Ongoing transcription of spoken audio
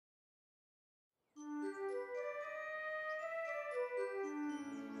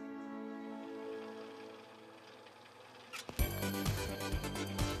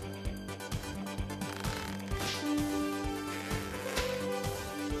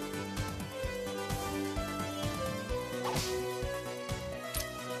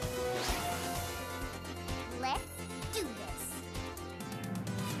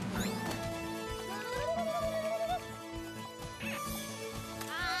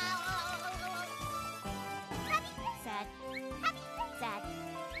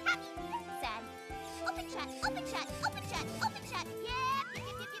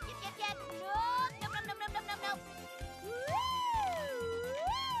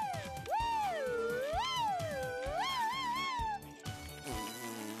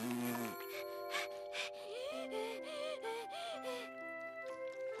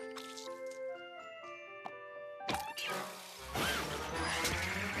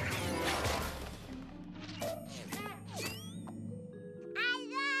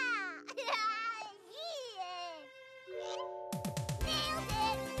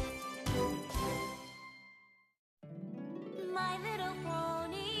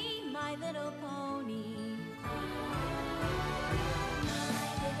Little Pony. My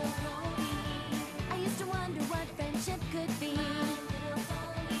Little Pony. I used to wonder what friendship could be. My Little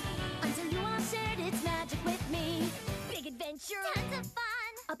Pony. Until you all shared its magic with me. Big adventure, Tons of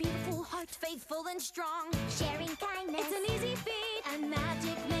fun. a beautiful heart, faithful and strong. Sharing kindness. It's an easy feat, and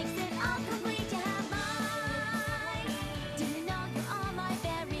magic makes it all complete. You have mine. Do you know you're all my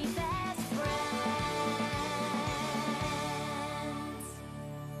very best friends?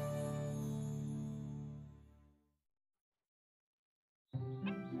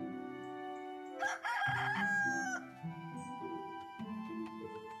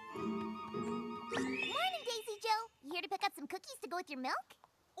 Morning, Daisy Joe. You here to pick up some cookies to go with your milk?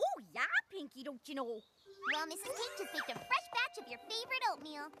 Oh, yeah, Pinkie, don't you know? Well, Mrs. Cake just baked a fresh batch of your favorite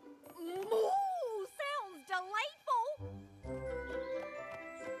oatmeal. Moo! Sounds delightful!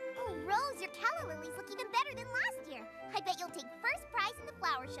 Oh, Rose, your calla lilies look even better than last year. I bet you'll take first prize in the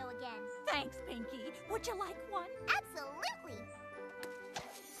flower show again. Thanks, Pinkie. Would you like one? Absolutely.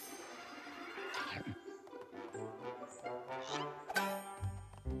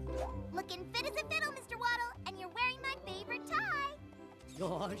 Looking fit as a fiddle, Mr. Waddle, and you're wearing my favorite tie.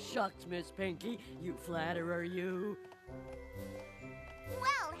 Oh, shucks, Miss Pinkie. You flatterer, you.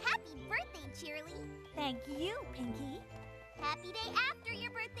 Well, happy birthday, Cheerly. Thank you, Pinkie. Happy day after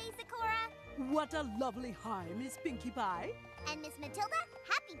your birthday, Sakura. What a lovely hi, Miss Pinkie Pie. And Miss Matilda,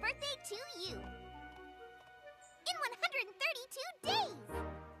 happy birthday to you. In 132 days.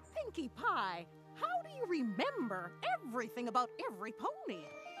 Pinkie Pie, how do you remember everything about every pony?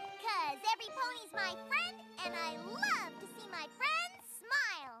 'Cause every pony's my friend, and I love to see my friends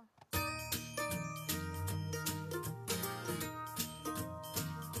smile.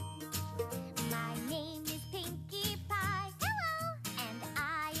 My name is Pinkie Pie. Hello. And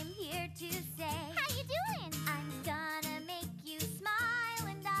I am here to say, how you doing? I'm gonna make you smile,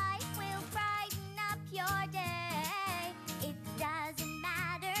 and I will brighten up your day. It doesn't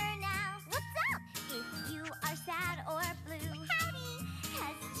matter now. What's up? If you are sad or blue. Howdy.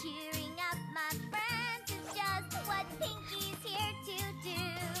 'Cause cheering up my friends is just what Pinkie's here to do.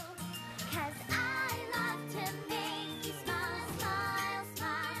 'Cause I love to make you smile, smile,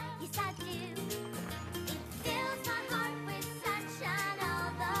 smile. Yes, I do. It fills my heart with sunshine all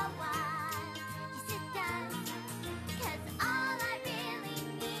the while. Yes, it does. 'Cause all I really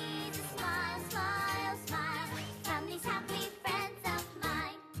need is a smile, smile, smile from these happy friends of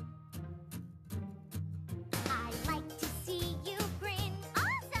mine. I like to see you grin.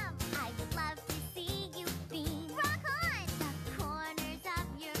 Awesome! I would love to see you beam. Rock on! The corners of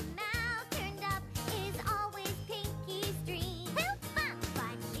your mouth turned up is always Pinkie's dream.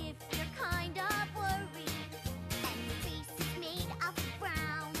 But if you're kind of worried and your face is made of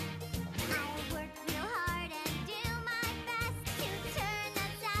frown, I'll work real hard and do my best to turn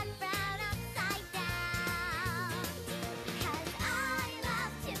that sad frown upside down. 'Cause I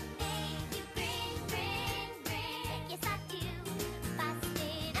love to make you grin, grin, grin. Yes, I do. Bust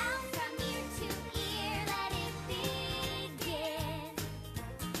it out from ear to ear, let it begin.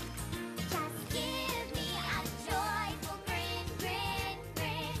 Just give me a joyful grin, grin,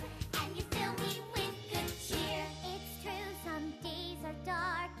 grin, and you fill me with good cheer. It's true, some days are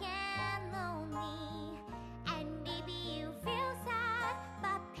dark and lonely, and maybe you feel sad,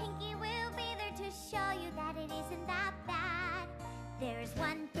 but Pinkie will be there to show you that it isn't that bad. There's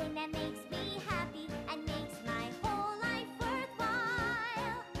one thing that makes me happy and makes my whole life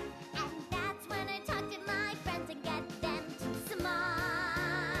worthwhile, and that's when I talk to my friends and get them to smile.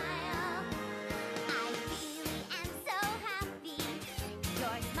 I really am so happy.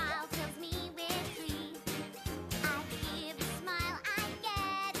 Your smile fills me with glee. I give a smile, I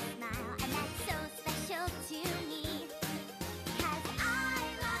get a smile, and that's so special to me. 'Cause I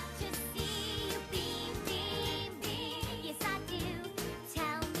love to see you beam, beam, beam. Yes, I do.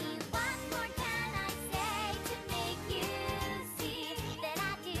 Tell me what more can I say to make you see that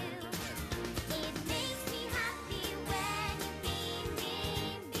I do. It makes me happy when you beam,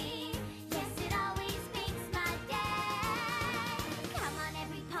 beam, beam. Yes, it always makes my day. Come on,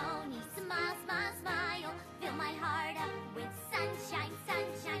 every pony, smile, smile, smile. Fill my heart up with sunshine,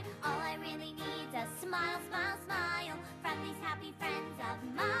 sunshine. All I really need's a smile, smile, smile from these happy friends of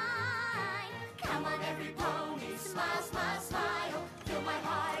mine. Come on, every pony, smile, smile, smile. Fill my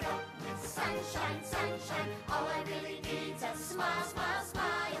heart up with sunshine, sunshine. All I really need's a smile, smile,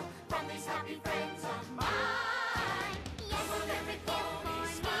 smile from these happy friends of mine. Yes, every pony,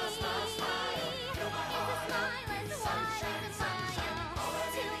 smile, smile, smile. Fill my heart up with sunshine, sunshine. All I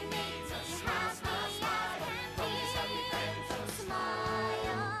really need's a smile, smile, smile from these happy friends of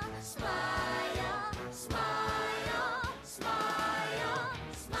smile, smile, smile, smile, smile.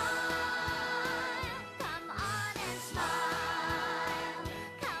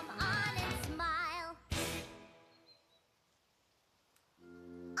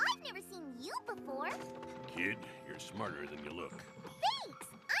 smarter than you look. Thanks!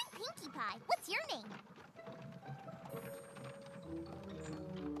 I'm Pinkie Pie. What's your name?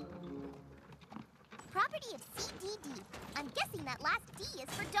 Property of CDD. I'm guessing that last D is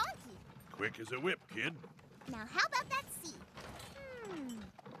for donkey. Quick as a whip, kid. Now, how about that C?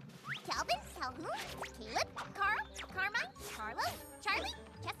 Calvin, Calhoun, Caleb, Carl, Carmine, Carlo, Charlie,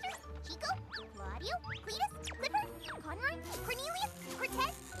 Chester, Chico, Claudio, Cletus, Clifford, Conroy, Cornelius,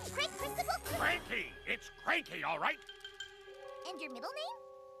 Cortez, Craig, Christabel, Cranky! It's Cranky, all right? And your middle name?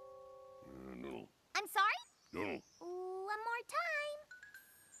 No. I'm sorry? No. One more time.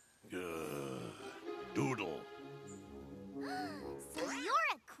 Doodle. So you're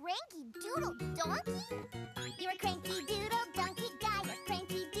a cranky doodle donkey? You're a cranky doodle donkey guy. You're a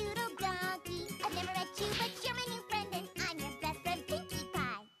cranky doodle donkey. I've never met you, but you're my new friend, and I'm your best friend, Pinkie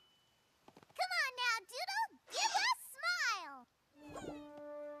Pie. Come on now, Doodle, give a smile.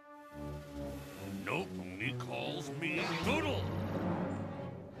 Nope, only calls me Doodle.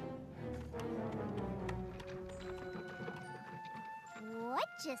 What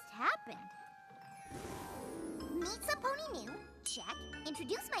just happened? Meet some pony new, check.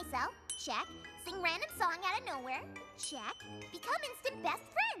 Introduce myself, check. Sing random song out of nowhere, check. Become instant best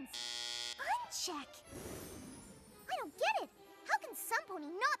friends, uncheck. I don't get it. How can some pony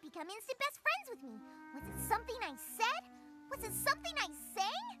not become instant best friends with me? Was it something I said? Was it something I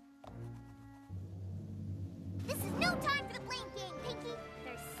sang? This is no time for the blame game, Pinkie.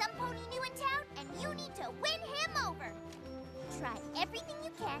 There's some pony new in town, and you need to win him over. Try everything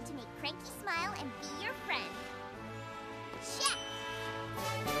you can to make Cranky smile and be your friend. Check!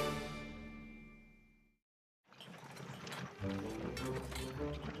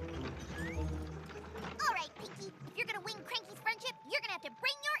 All right, Pinkie. If you're gonna win Cranky's friendship, you're gonna have to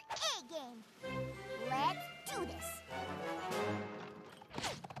bring your A game. Let's do this.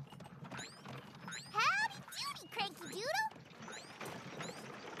 Howdy doody, Cranky Doodle.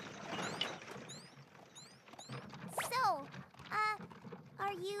 So,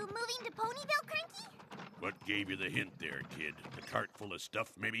 are you moving to Ponyville, Cranky? What gave you the hint there, kid? The cart full of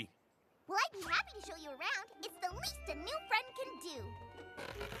stuff, maybe? Well, I'd be happy to show you around. It's the least a new friend can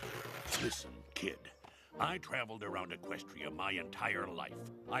do. Listen, kid. I traveled around Equestria my entire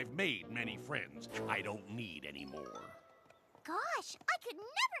life. I've made many friends. I don't need any more. Gosh, I could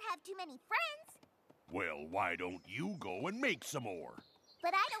never have too many friends. Well, why don't you go and make some more?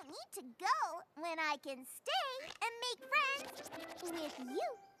 But I don't need to go when I can stay and make friends with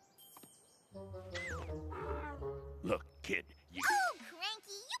you. Look, kid, you... Oh,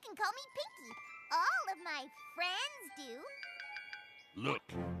 Cranky, you can call me Pinkie. All of my friends do.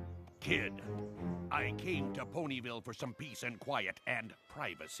 Look, kid. I came to Ponyville for some peace and quiet and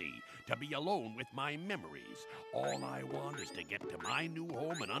privacy, to be alone with my memories. All I want is to get to my new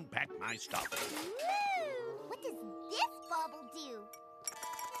home and unpack my stuff. Woo! What does this bauble do?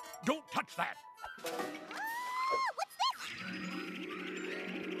 Don't touch that! Ah, what's this?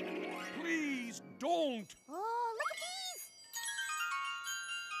 Please, don't! Oh, look at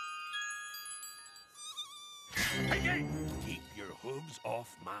these! Pinkie! Keep your hooves off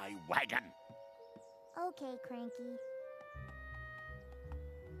my wagon! Okay, Cranky.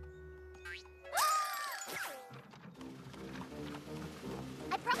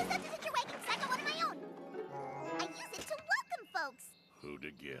 I promise not to hit your wagon because I got one of my own. I use it to welcome folks. Who'd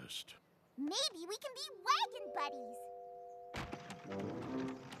have guessed? Maybe we can be wagon buddies.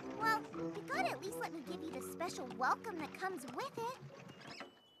 Well, you gotta at least let me give you the special welcome that comes with it.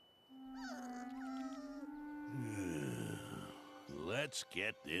 Let's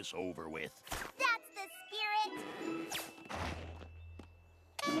get this over with. That's the spirit.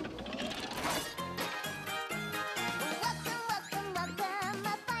 Welcome, welcome, welcome, a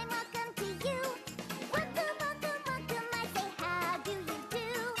fine welcome to you. Welcome, welcome, welcome, I say, how do you do?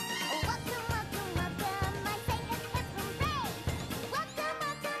 Welcome, welcome, welcome, I say, hip, hip, hooray. Welcome,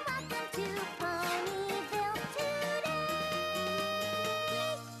 welcome, welcome to Ponyville today.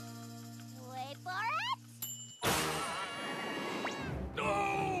 Wait for it. No!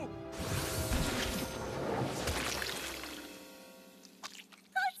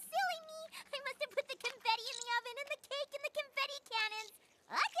 Oh, silly me! I must have put the confetti in the oven and the cake in the confetti cannons.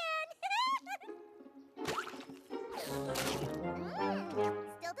 Again!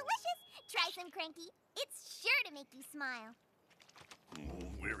 Still delicious. Try some, Cranky. It's sure to make you smile.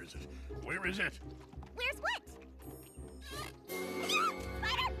 Where is it? Where is it? Where's what?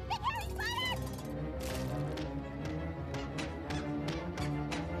 Spider! Big hairy spider!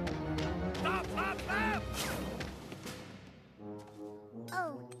 Stop, stop, stop!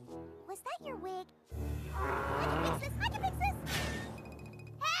 Oh, was that your wig? I can fix this! I can fix this!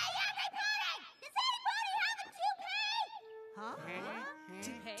 Hey, everybody! Does anybody have a toupee?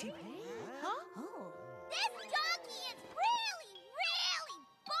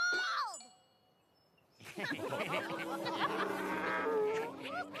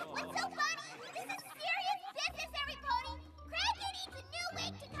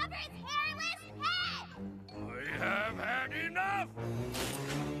 have had enough!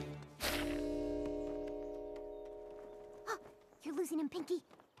 You're losing him, Pinkie.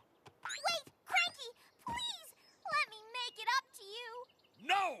 Wait, Cranky! Please! Let me make it up to you!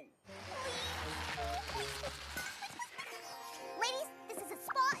 No! Ladies, this is a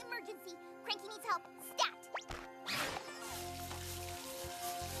spa emergency. Cranky needs help. Stat!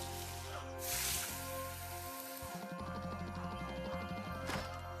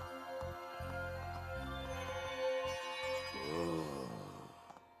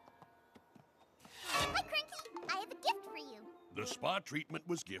 Hi, Cranky! I have a gift for you. The spa treatment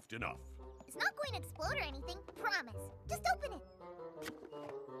was gift enough. It's not going to explode or anything, promise. Just open it.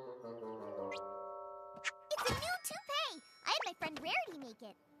 It's a new toupee. I had my friend Rarity make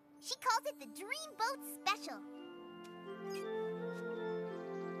it. She calls it the Dreamboat Special.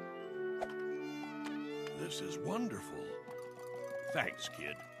 This is wonderful. Thanks,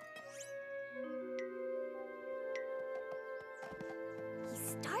 kid.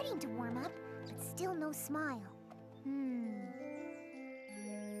 He's starting to warm up, but still no smile.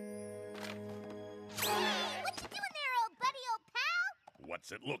 What you doing there, old buddy, old pal?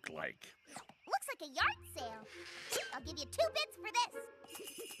 What's it look like? Looks like a yard sale. I'll give you 2 bits for this.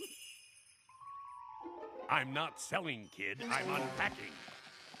 I'm not selling, kid. I'm unpacking.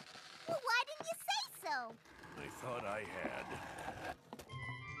 Well, why didn't you say so? I thought I had.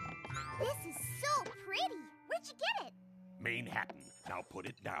 This is so pretty. Where'd you get it? Manhattan. Now put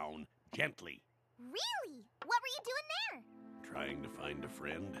it down gently. Really? What were you doing there? Trying to find a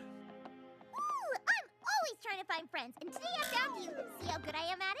friend. Ooh, I'm always trying to find friends, and today I found you. See how good I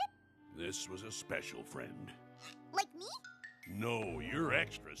am at it? This was a special friend. Like me? No, you're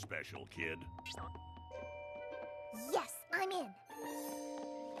extra special, kid. Yes, I'm in.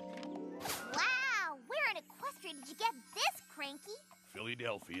 Wow, where in Equestria did you get this, Cranky?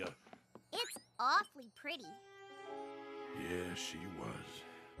 Philadelphia. It's awfully pretty. Yeah, she was.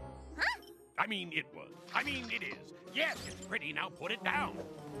 Huh? I mean, it was. I mean, it is. Yes, it's pretty. Now put it down.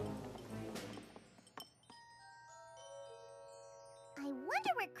 I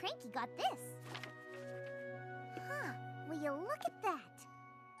wonder where Cranky got this. Huh, will you look at that?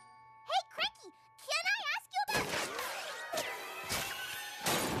 Hey, Cranky, can I ask you about...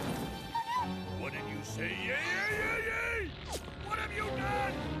 Oh, no! What did you say? Yay! What have you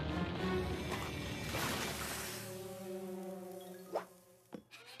done?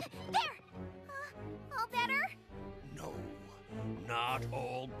 There! All better? No, not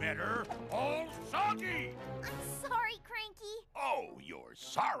all better. All soggy. I'm sorry, Cranky. Oh, you're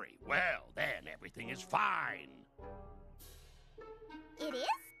sorry. Well, then everything is fine. It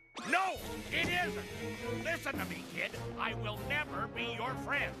is? No, it isn't. Listen to me, kid. I will never be your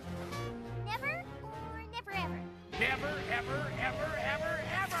friend. Never or never ever? Never, ever.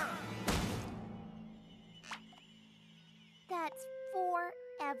 That's 4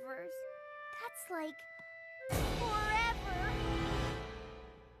 evers. That's like forever.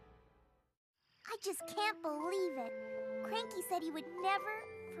 I just can't believe it. Cranky said he would never,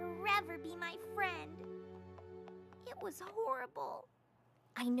 forever be my friend. It was horrible.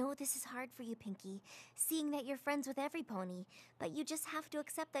 I know this is hard for you, Pinkie, seeing that you're friends with every pony, but you just have to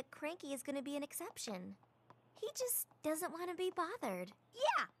accept that Cranky is going to be an exception. He just doesn't want to be bothered.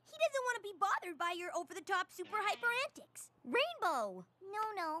 Yeah, he doesn't want to be bothered by your over-the-top super hyper antics. Rainbow!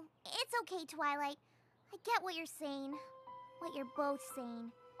 No, it's okay, Twilight. I get what you're saying, what you're both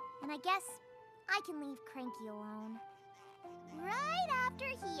saying, and I guess I can leave Cranky alone. Right after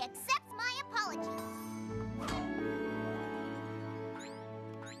he accepts my apology.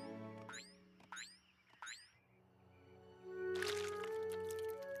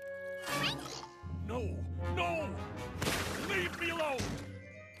 No! Leave me alone!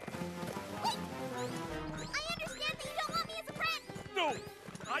 Wait! I understand that you don't want me as a friend! No,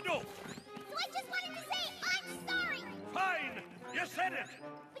 I don't. So I just wanted to say I'm sorry! Fine, you said it.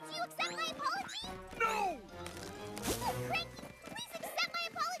 But do you accept my apology? No! Oh, Cranky, please accept my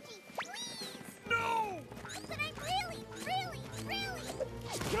apology! Please! No! But I'm really, really, really...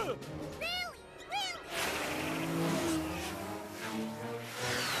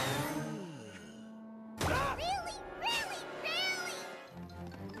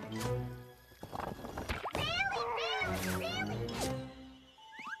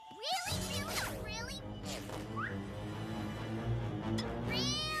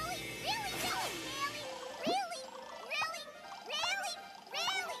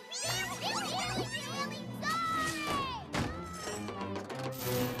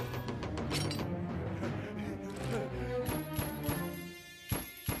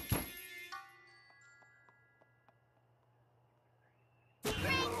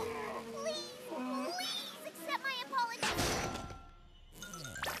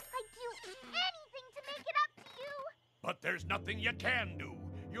 There's nothing you can do.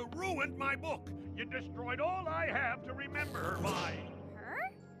 You ruined my book. You destroyed all I have to remember her by.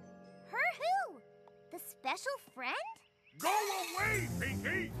 Her? Her who? The special friend? Go away,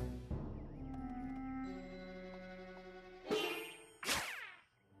 Pinkie!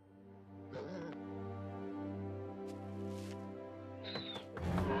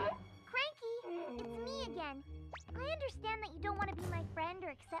 Cranky, it's me again. I understand that you don't want to be my friend or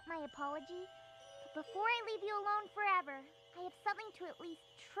accept my apology. But before I leave you alone forever, I have something to at least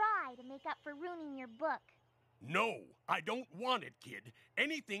try to make up for ruining your book. No, I don't want it, kid.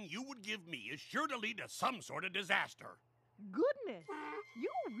 Anything you would give me is sure to lead to some sort of disaster. Goodness,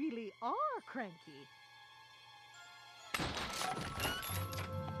 you really are cranky.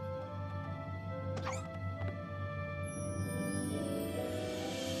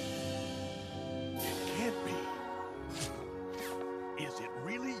 It can't be. Is it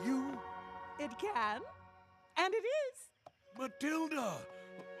really you? It can, and it is. Matilda!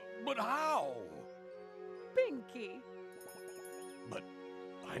 But how? Pinkie. But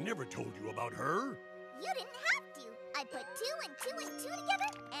I never told you about her. You didn't have to. I put 2 and 2 and 2 together,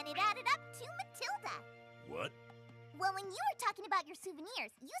 and it added up to Matilda. What? Well, when you were talking about your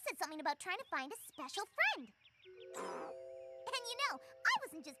souvenirs, you said something about trying to find a special friend. And you know, I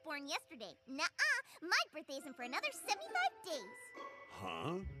wasn't just born yesterday. Nuh-uh. My birthday isn't for another 75 days.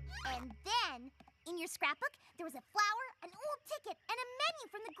 Huh? And then, in your scrapbook, there was a flower, an old ticket, and a menu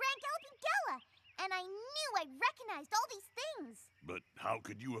from the Grand Galloping Gala. And I knew I recognized all these things. But how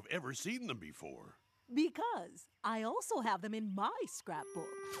could you have ever seen them before? Because I also have them in my scrapbook.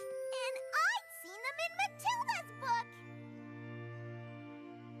 And I'd seen them in Matilda's book.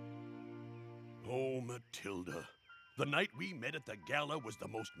 Oh, Matilda. The night we met at the gala was the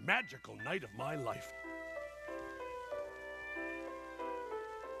most magical night of my life.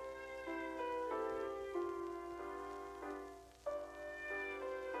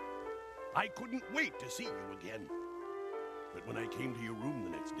 I couldn't wait to see you again. But when I came to your room the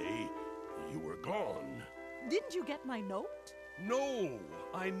next day, you were gone. Didn't you get my note? No,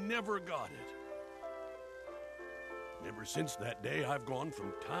 I never got it. Ever since that day, I've gone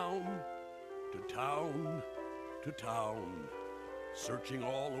from town to town to town, searching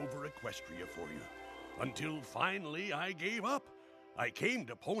all over Equestria for you, until finally I gave up. I came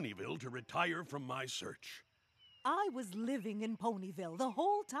to Ponyville to retire from my search. I was living in Ponyville the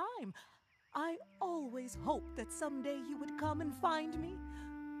whole time. I always hoped that someday you would come and find me.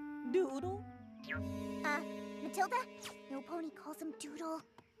 Doodle? Matilda? No pony calls him Doodle.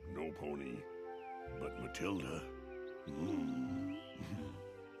 No pony, but Matilda.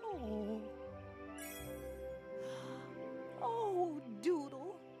 Oh. Oh,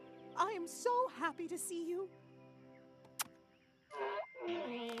 Doodle. I am so happy to see you.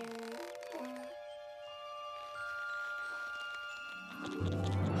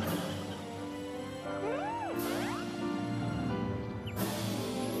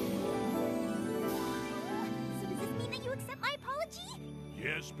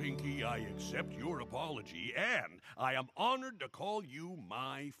 Yes, Pinkie, I accept your apology, and I am honored to call you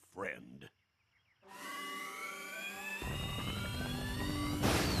my friend.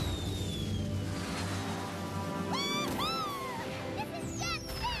 This is just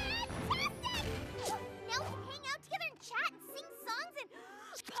fantastic! Now we can hang out together and chat and sing songs and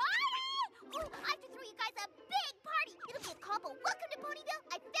party! Oh, I have to throw you guys a big party. It'll be a combo. Welcome to Ponyville.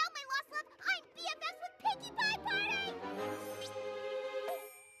 I found my lost love. I'm BFFs with Pinkie Pie party!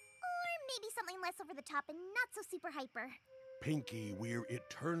 Maybe something less over the top and not so super hyper. Pinkie, we're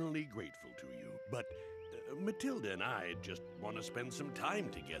eternally grateful to you, but Matilda and I just want to spend some time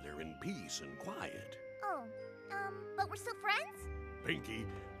together in peace and quiet. Oh, but we're still friends? Pinkie,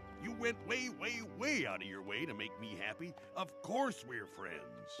 you went way, way, way out of your way to make me happy. Of course we're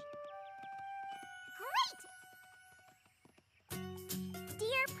friends. Great!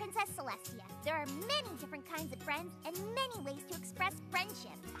 Dear Princess Celestia, there are many different kinds of friends and many ways to express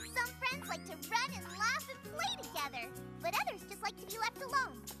friendship. Some friends like to run and laugh and play together, but others just like to be left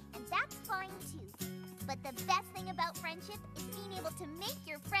alone, and that's fine too. But the best thing about friendship is being able to make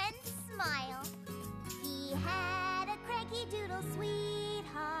your friends smile. He had a cranky doodle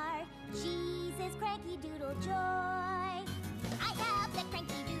sweetheart. She's his cranky doodle joy. I have the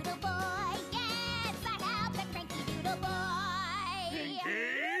cranky doodle boy. Yes, I have the cranky doodle boy.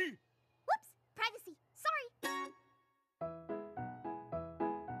 Pinkie! Whoops! Privacy.